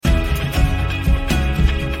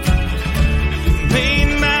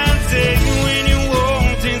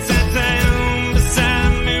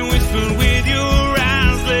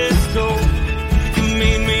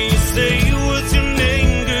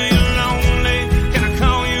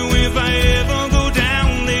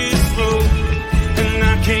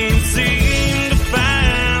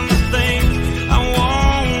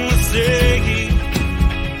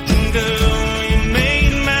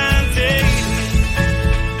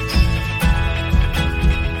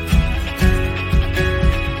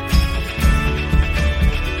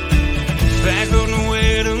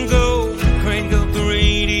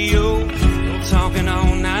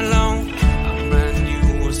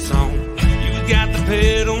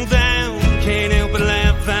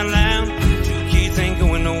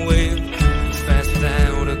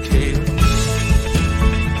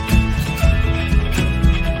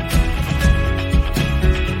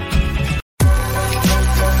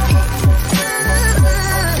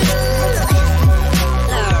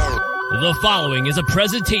The following is a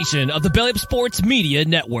presentation of the Belly Up Sports Media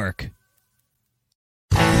Network.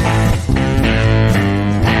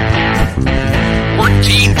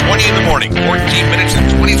 14:20 in the morning, 14 minutes and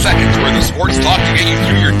 20 seconds worth of sports talk to get you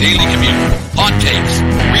through your daily commute. Hot takes,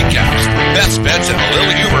 recaps, best bets, and a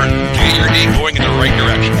little humor to get your day going in the right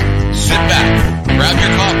direction. Sit back, grab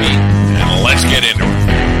your coffee, and let's get into it.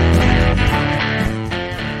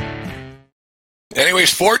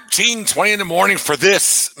 Anyways, 14:20 in the morning for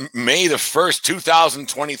this May the 1st,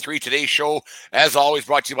 2023. Today's show, as always,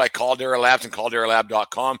 brought to you by Caldera Labs and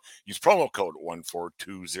CalderaLab.com. Use promo code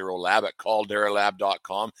 1420LAB at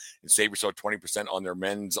CalderaLab.com and save yourself 20% on their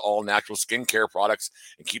men's all-natural skincare products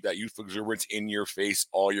and keep that youthful exuberance in your face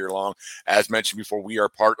all year long. As mentioned before, we are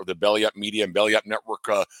part of the Belly Up Media and Belly Up Network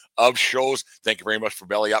of shows. Thank you very much for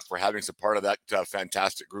Belly Up for having us a part of that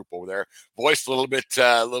fantastic group over there. Voice a little bit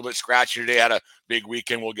scratchy today. Had a big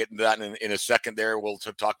weekend. We'll get into that in a second there. We'll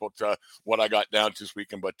talk about what I got down to this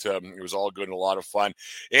weekend, but it was all good and a lot of fun.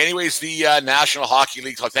 Anyways, the National Hockey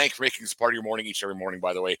League. So thanks for making this part of your morning every morning,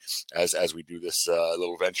 by the way, as we do this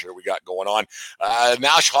little venture we got going on.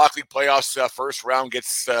 National Hockey League playoffs first round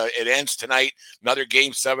it ends tonight. Another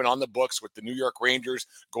Game 7 on the books with the New York Rangers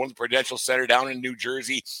going to the Prudential Center down in New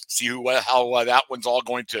Jersey. See how that one's all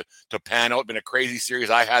going to pan out. Been a crazy series.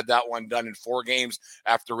 I had that one done in 4 games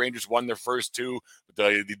after the Rangers won their first 2.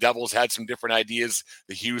 The Devils had some different ideas.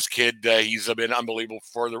 The Hughes kid, he's been unbelievable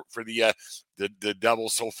for the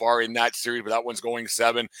Devils so far in that series, but that one's going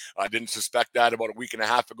 7. I didn't suspect that about a week and a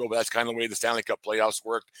half ago, but that's kind of the way the Stanley Cup playoffs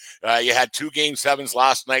worked. You had 2 Game 7s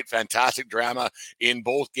last night. Fantastic drama in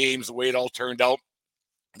both games, the way it all turned out.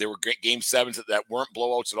 They were great Game 7s that weren't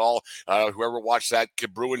blowouts at all. Whoever watched that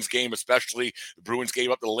Bruins game, especially, the Bruins gave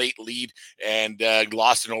up the late lead and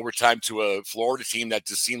lost in overtime to a Florida team that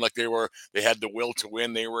just seemed like they had the will to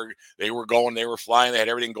win. They were going, they were flying. They had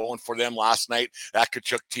everything going for them last night. That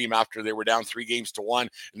Kachuk team, after they were down 3-1, and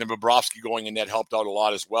then Bobrovsky going in, that helped out a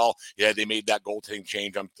lot as well. Yeah, they made that goaltending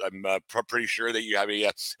change. I'm pretty sure that you have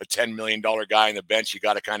a $10 million guy on the bench. You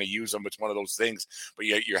got to kind of use them. It's one of those things. But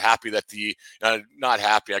you're happy that not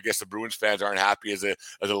happy. I guess the Bruins fans aren't happy. As a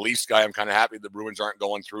Leafs guy, I'm kind of happy the Bruins aren't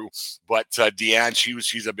going through. But Deanne,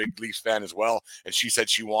 she's a big Leafs fan as well, and she said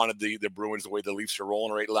she wanted the Bruins the way the Leafs are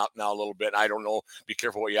rolling right now a little bit. I don't know. Be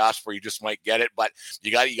careful what you ask for. You just might get it. But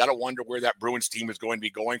you got to wonder where that Bruins team is going to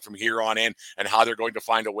be going from here on in, and how they're going to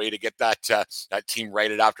find a way to get that team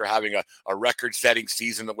righted after having a record-setting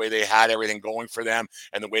season. The way they had everything going for them,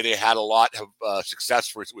 and the way they had a lot of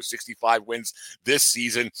success with 65 wins this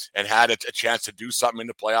season, and had a chance to do something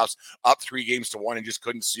in the playoffs, up 3-1, and just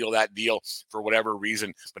couldn't seal that deal for whatever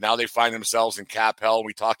reason. But now they find themselves in cap hell.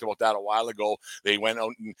 We talked about that a while ago. They went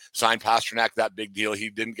out and signed Pasternak, that big deal. He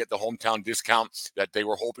didn't get the hometown discount that they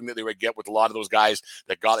were hoping that they would get with a lot of those guys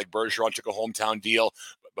that got, like Bergeron took a hometown deal.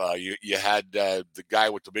 You had the guy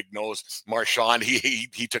with the big nose, Marchand.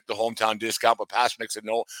 He took the hometown discount, but Pasternak said,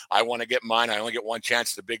 no, I want to get mine. I only get one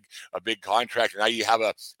chance at a big contract. And now you have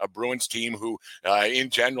a Bruins team who, in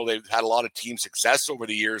general, they've had a lot of team success over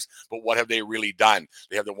the years, but what have they really done?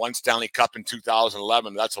 They have the one Stanley Cup in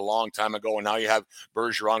 2011. That's a long time ago. And now you have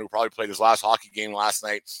Bergeron, who probably played his last hockey game last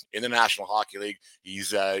night in the National Hockey League. He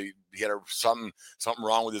had something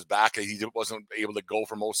wrong with his back. He wasn't able to go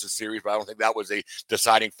for most of the series, but I don't think that was a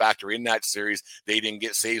deciding factor in that series. They didn't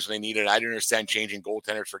get saves when they needed. I didn't understand changing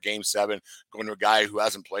goaltenders for Game 7, going to a guy who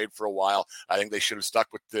hasn't played for a while. I think they should have stuck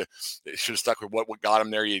with what got them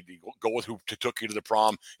there. You go with who took you to the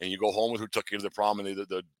prom, and you go home with who took you to the prom. And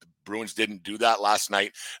the Bruins didn't do that last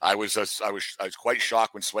night. I was quite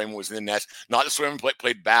shocked when Swayman was in the net. Not that Swayman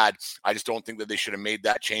played bad. I just don't think that they should have made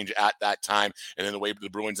that change at that time. And then the way the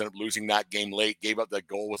Bruins ended up losing that game late, gave up that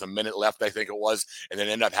goal with a minute left, I think it was, and then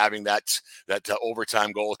ended up having that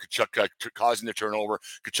overtime goal. Kachuk causing the turnover.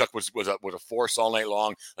 Kachuk was a force all night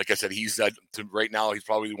long. Like I said, he's right now he's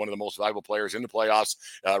probably one of the most valuable players in the playoffs,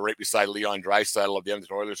 right beside Leon Draisaitl of the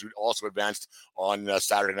Edmonton Oilers, who also advanced on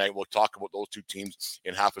Saturday night. We'll talk about those two teams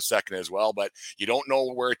in half a second as well. But you don't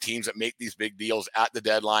know where teams that make these big deals at the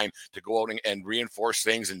deadline to go out and reinforce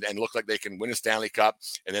things and look like they can win a Stanley Cup,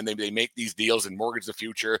 and then they make these deals and mortgage the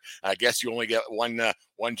future. I guess you only get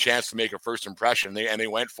one chance to make a first impression. They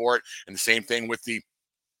went for it. And the same thing with the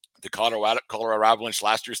Colorado Avalanche,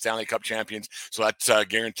 last year's Stanley Cup champions. So that's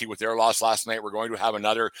guaranteed with their loss last night. We're going to have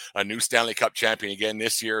a new Stanley Cup champion again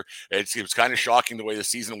this year. It was kind of shocking the way the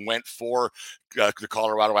season went for the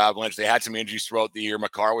Colorado Avalanche. They had some injuries throughout the year.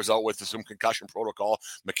 Makar was out with some concussion protocol.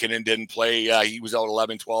 McKinnon didn't play. He was out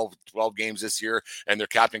 11, 12 games this year. And their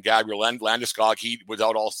captain, Gabriel Landeskog, he was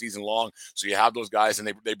out all season long. So you have those guys,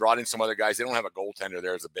 and they brought in some other guys. They don't have a goaltender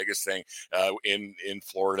there is the biggest thing in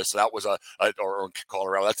Florida. So that was or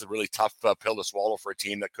Colorado. That's a really tough pill to swallow for a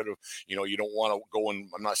team that could have, you don't want to go, and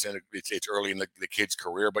I'm not saying it's early in the kid's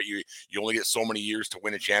career, but you only get so many years to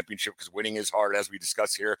win a championship, because winning is hard, as we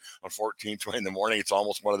discuss here on 1420 in the morning. It's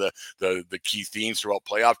almost one of the key themes throughout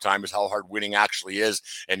playoff time is how hard winning actually is.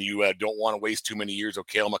 And you don't want to waste too many years of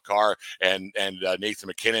Cale Makar and Nathan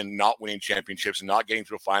McKinnon not winning championships and not getting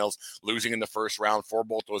to the finals, losing in the first round. For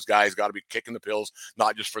both those guys, got to be kicking the pills,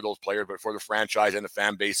 not just for those players, but for the franchise and the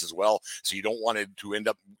fan base as well. So you don't want to end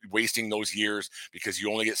up wasting those years, because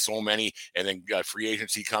you only get so many, and then free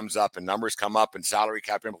agency comes up and numbers come up and salary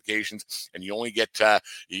cap implications, and you only get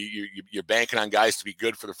you're banking on guys to be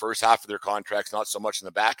good for the first half of their contracts, not so much in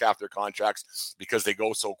the back half of their contracts, because they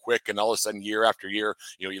go so quick, and all of a sudden year after year,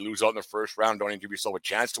 you lose out in the first round, don't even give yourself a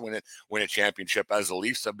chance to win a championship, as the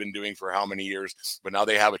Leafs have been doing for how many years. But now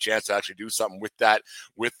they have a chance to actually do something with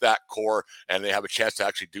that core, and they have a chance to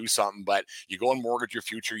actually do something. But you go and mortgage your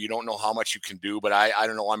future. You don't know how much you can do. But I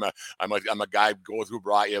don't know. I'm a guy who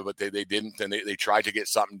brought you, but they didn't, and they tried to get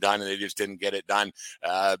something done, and they just didn't get it done.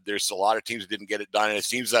 There's a lot of teams that didn't get it done, and it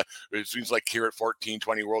seems like here at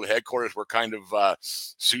 1420 World Headquarters, we're kind of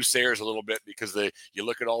soothsayers a little bit, because you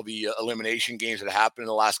look at all the elimination games that happened in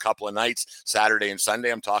the last couple of nights, Saturday and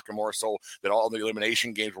Sunday. I'm talking more so that all the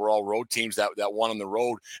elimination games were all road teams that won on the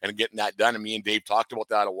road and getting that done. And me and Dave talked about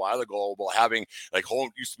that a while ago, about having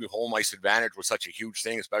used to be home ice advantage was such a huge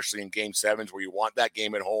thing, especially in game sevens, where you want that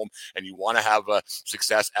game at home and you want to have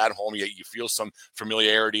success at home. You feel some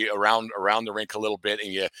familiarity around the rink a little bit,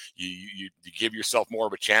 and you give yourself more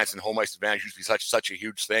of a chance. And home ice advantage used to be such a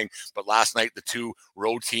huge thing. But last night, the two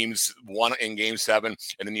road teams won in game 7,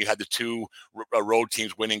 and then you had the two road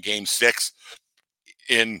teams winning game 6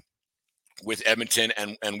 with Edmonton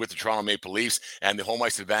and with the Toronto Maple Leafs. And the home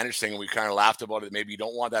ice advantage thing, we kind of laughed about it. Maybe you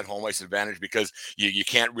don't want that home ice advantage, because you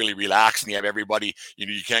can't really relax, and you have everybody,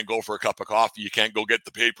 you can't go for a cup of coffee. You can't go get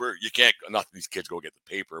the paper. You can't, not these kids go get the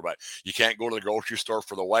paper, but you can't go to the grocery store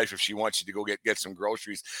for the wife if she wants you to go get some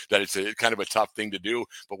groceries. That it's kind of a tough thing to do.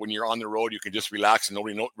 But when you're on the road, you can just relax, and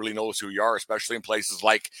nobody really knows who you are, especially in places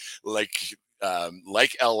like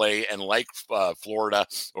LA and like Florida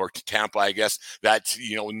or Tampa, I guess, that,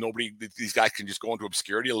 these guys can just go into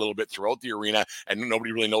obscurity a little bit throughout the arena, and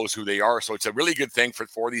nobody really knows who they are. So it's a really good thing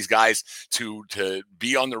for these guys to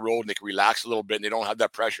be on the road, and they can relax a little bit, and they don't have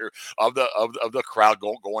that pressure of the crowd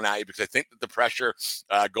going at you, because I think that the pressure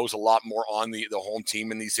goes a lot more on the home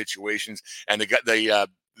team in these situations. And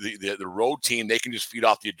the road team, they can just feed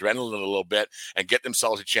off the adrenaline a little bit and get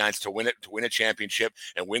themselves a chance to win a championship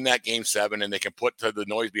and win that game 7, and they can put the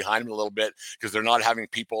noise behind them a little bit, because they're not having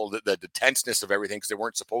people the tenseness of everything, because they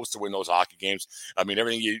weren't supposed to win those hockey games. I mean,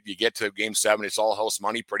 everything you get to game 7, it's all house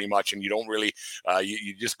money pretty much, and you don't really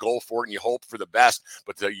you just go for it and you hope for the best.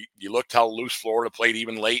 But you looked how loose Florida played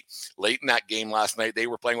even late in that game last night. They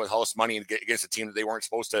were playing with house money against a team that they weren't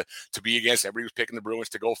supposed to be against. Everybody was picking the Bruins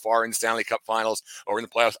to go far in the Stanley Cup Finals or in the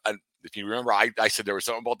playoffs. If you remember, I said there was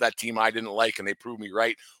something about that team I didn't like, and they proved me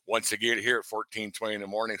right once again here at 14:20 in the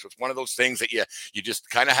morning. So it's one of those things that you just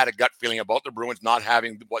kind of had a gut feeling about the Bruins not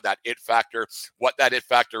having that it factor. What that it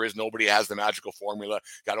factor is, nobody has the magical formula.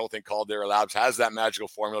 I don't think Caldera Labs has that magical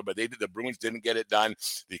formula, but the Bruins didn't get it done.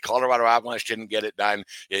 The Colorado Avalanche didn't get it done.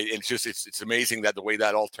 It's amazing that the way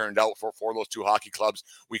that all turned out for those two hockey clubs.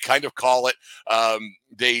 We kind of call it,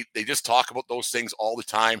 they just talk about those things all the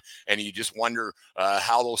time, and you just wonder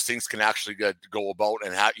how those things can actually go about,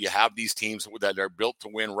 and how you have these teams that are built to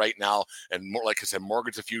win right now, and more, like I said,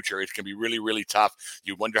 mortgage the future. It can be really, really tough.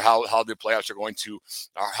 You wonder how the playoffs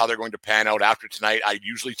how they're going to pan out after tonight. I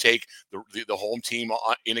usually take the home team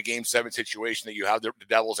in a game 7 situation that you have the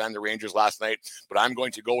Devils and the Rangers last night, but I'm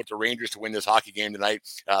going to go with the Rangers to win this hockey game tonight,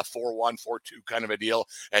 4-1, 4-2 kind of a deal,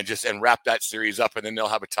 and wrap that series up, and then they'll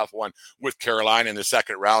have a tough one with Carolina in the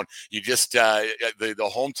second round. You just the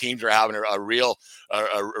home teams are having a real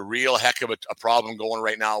heck of a problem going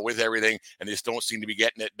right now with everything, and they just don't seem to be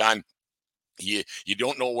getting it done. You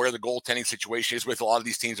don't know where the goaltending situation is with a lot of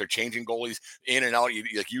these teams. Are changing goalies in and out.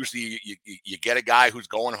 Usually you get a guy who's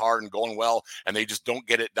going hard and going well, and they just don't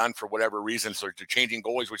get it done for whatever reason. So they're changing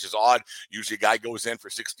goalies, which is odd. Usually a guy goes in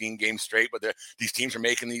for 16 games straight, but these teams are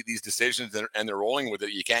making these decisions, and they're rolling with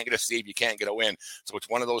it. You can't get a save, you can't get a win. So it's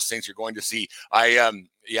one of those things you're going to see.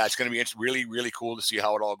 Yeah, it's going to be really, really cool to see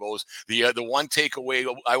how it all goes. The one takeaway,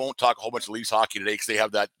 I won't talk a whole bunch of Leafs hockey today because they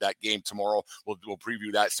have that game tomorrow. We'll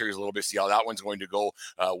preview that series a little bit, see how that one's going to go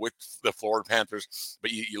with the Florida Panthers.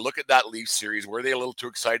 But you look at that Leafs series, were they a little too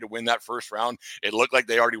excited to win that first round? It looked like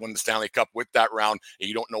they already won the Stanley Cup with that round, and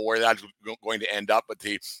you don't know where that's going to end up. But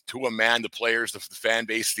to a man, the players, the fan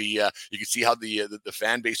base, you can see how the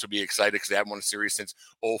fan base will be excited because they haven't won a series since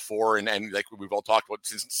 2004, and like we've all talked about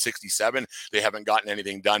since 67, they haven't gotten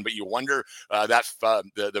anything done. But you wonder that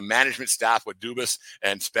the management staff with Dubas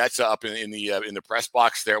and Spezza up in the press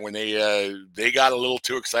box there when they got a little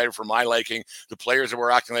too excited for my liking. The players that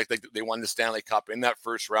were acting like they won the Stanley Cup in that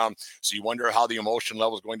first round. So you wonder how the emotion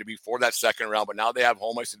level is going to be for that second round. But now they have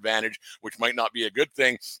home ice advantage, which might not be a good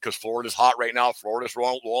thing because Florida's hot right now. Florida's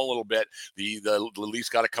rolling a little bit. The Leafs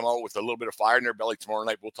got to come out with a little bit of fire in their belly tomorrow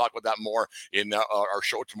night. We'll talk about that more in our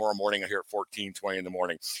show tomorrow morning here at 14:20 in the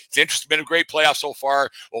morning. It's interesting. Been a great playoff so far.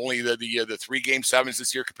 Only the 3 game sevens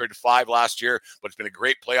this year compared to 5 last year, but it's been a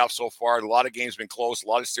great playoff so far. A lot of games have been close. A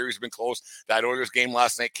lot of series have been close. That Oilers game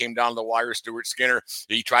last night came down to the wire. Stuart Skinner,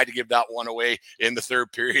 he tried to give that one away in the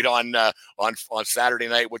third period on Saturday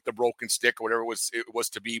night with the broken stick or whatever it was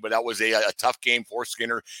to be. But that was a tough game for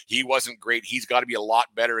Skinner. He wasn't great. He's got to be a lot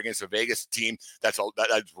better against a Vegas team that's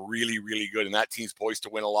really, really good, and that team's poised to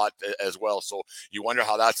win a lot as well. So you wonder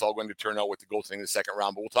how that's all going to turn out with the goal thing in the second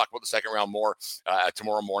round. But we'll talk about the second round more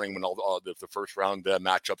tomorrow morning when all the first round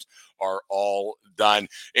matchups are all done.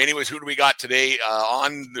 Anyways, who do we got today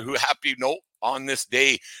on this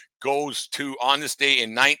day? Goes to, on this day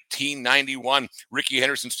in 1991, Ricky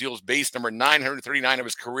Henderson steals base number 939 of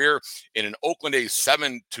his career in an Oakland A's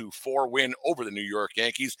 7-4 win over the New York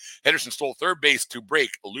Yankees. Henderson stole third base to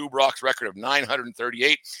break Lou Brock's record of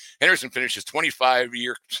 938. Henderson finished his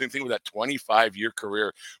 25-year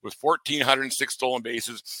career with 1,406 stolen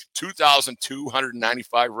bases,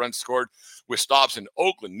 2,295 runs scored, with stops in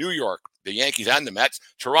Oakland, New York, the Yankees and the Mets,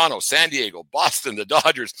 Toronto, San Diego, Boston, the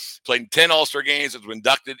Dodgers. Played 10 All-Star games. Was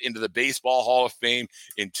inducted into the Baseball Hall of Fame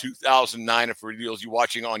in 2009. And for those you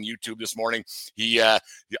watching on YouTube this morning,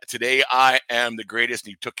 today I am the greatest.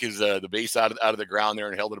 And he took his the base out of the ground there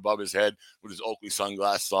and held it above his head with his Oakley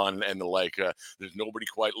sunglasses on and the like. There's nobody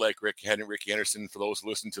quite like Ricky Henderson. For those who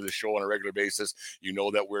listen to the show on a regular basis, you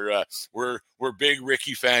know that we're big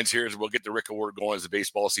Ricky fans here. As we'll get the Rick Award going as the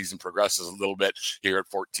baseball season progresses a little bit here at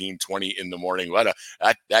 14:20 in the morning.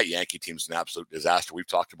 That Yankee team's an absolute disaster. We've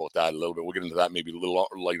talked about that a little bit. We'll get into that maybe a little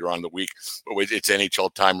later on in the week, but it's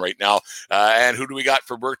NHL time right now. And who do we got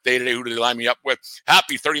for birthday today? Who do they line me up with?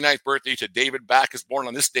 Happy 39th birthday to David Backus, born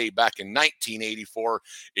on this day back in 1984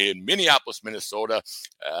 in Minneapolis, Minnesota.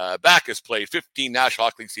 Backus played 15 National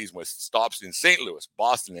Hockey League seasons with stops in St. Louis,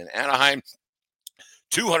 Boston, and Anaheim.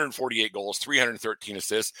 248 goals, 313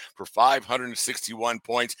 assists for 561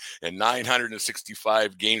 points and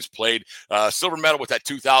 965 games played. Silver medal with that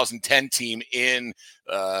 2010 team in,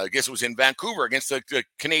 I guess it was in Vancouver against the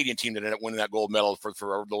Canadian team that ended up winning that gold medal for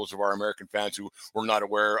those of our American fans who were not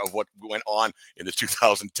aware of what went on in the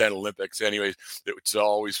 2010 Olympics. Anyways, it's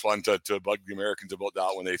always fun to bug the Americans about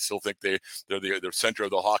that when they still think they're the center of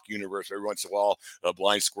the hockey universe. Every once in a while, a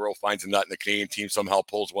blind squirrel finds a nut and the Canadian team somehow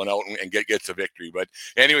pulls one out and gets a victory. But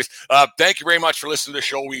anyways, thank you very much for listening to the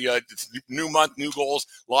show. It's new month, new goals,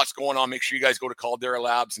 lots going on. Make sure you guys go to Caldera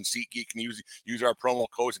Labs and SeatGeek and use our promo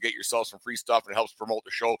codes to get yourself some free stuff, and it helps promote the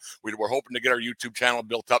show. We're hoping to get our YouTube channel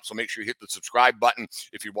built up, so make sure you hit the subscribe button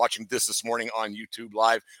if you're watching this morning on YouTube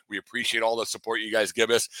Live. We appreciate all the support you guys give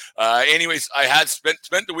us. Anyways, I had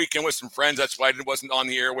spent the weekend with some friends. That's why I wasn't on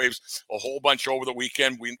the airwaves a whole bunch over the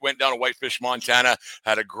weekend. We went down to Whitefish, Montana,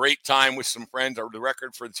 had a great time with some friends. The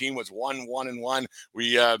record for the team was 1-1-1.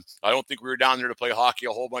 I don't think we were down there to play hockey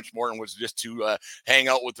a whole bunch more, and was just to hang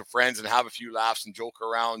out with the friends and have a few laughs and joke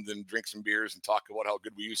around and drink some beers and talk about how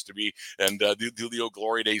good we used to be and do the old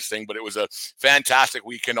glory days thing. But it was a fantastic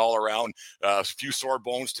weekend all around. A few sore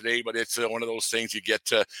bones today, but it's one of those things you get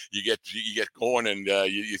going, and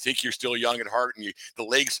you think you're still young at heart, and the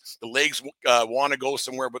legs want to go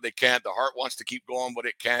somewhere, but they can't. The heart wants to keep going, but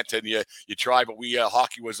it can't, and you try. But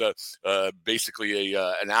hockey was basically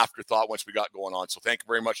an afterthought once we got going on. So thank you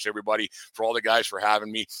very much to everybody, for all the guys for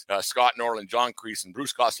having me. Scott Norland, John Creason,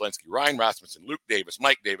 Bruce Koslinski, Ryan Rasmussen, Luke Davis,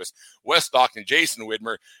 Mike Davis, Wes Stockton, Jason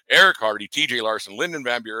Widmer, Eric Hardy, TJ Larson, Lyndon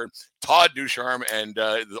Van Buren, Todd Ducharme, and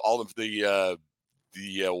all of the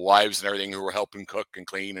the wives and everything who were helping cook and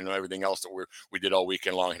clean and everything else that we did all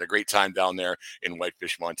weekend long. Had a great time down there in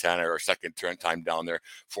Whitefish, Montana, our second time down there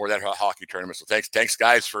for that hockey tournament. So thanks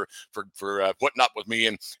guys for putting up with me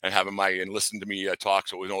and having and listening to me talk.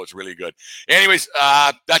 So we know it's really good. Anyways,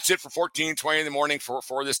 that's it for 14:20 in the morning for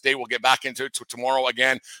this day. We'll get back into it tomorrow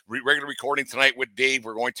again. Regular recording tonight with Dave.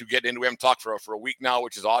 We're going to get into. We haven't talked for a week now,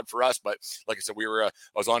 which is odd for us, but like I said, I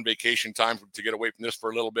was on vacation time to get away from this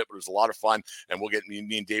for a little bit, but it was a lot of fun. And we'll get me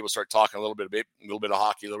and Dave will start talking a little bit of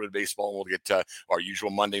hockey, a little bit of baseball, and we'll get our usual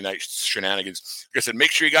Monday night shenanigans. Like I said,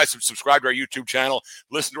 make sure you guys subscribe to our YouTube channel,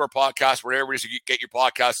 listen to our podcast wherever it is you get your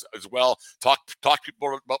podcasts as well. Talk to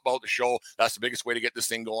people about the show. That's the biggest way to get this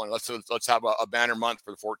thing going. Let's have a banner month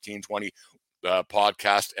for the 1420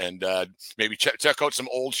 podcast, and maybe check out some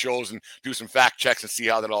old shows and do some fact checks and see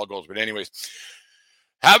how that all goes. But anyways,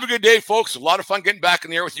 have a good day, folks. A lot of fun getting back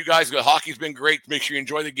in the air with you guys. The hockey's been great. Make sure you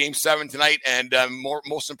enjoy the Game 7 tonight. And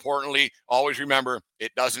most importantly, always remember,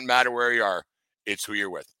 it doesn't matter where you are. It's who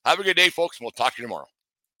you're with. Have a good day, folks, and we'll talk to you tomorrow.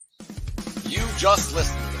 You just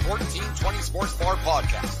listened to the 1420 Sports Bar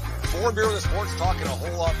Podcast. 4 beer with sports talking a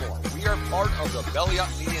whole lot more. We are part of the Belly Up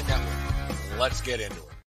Media Network. Let's get into it.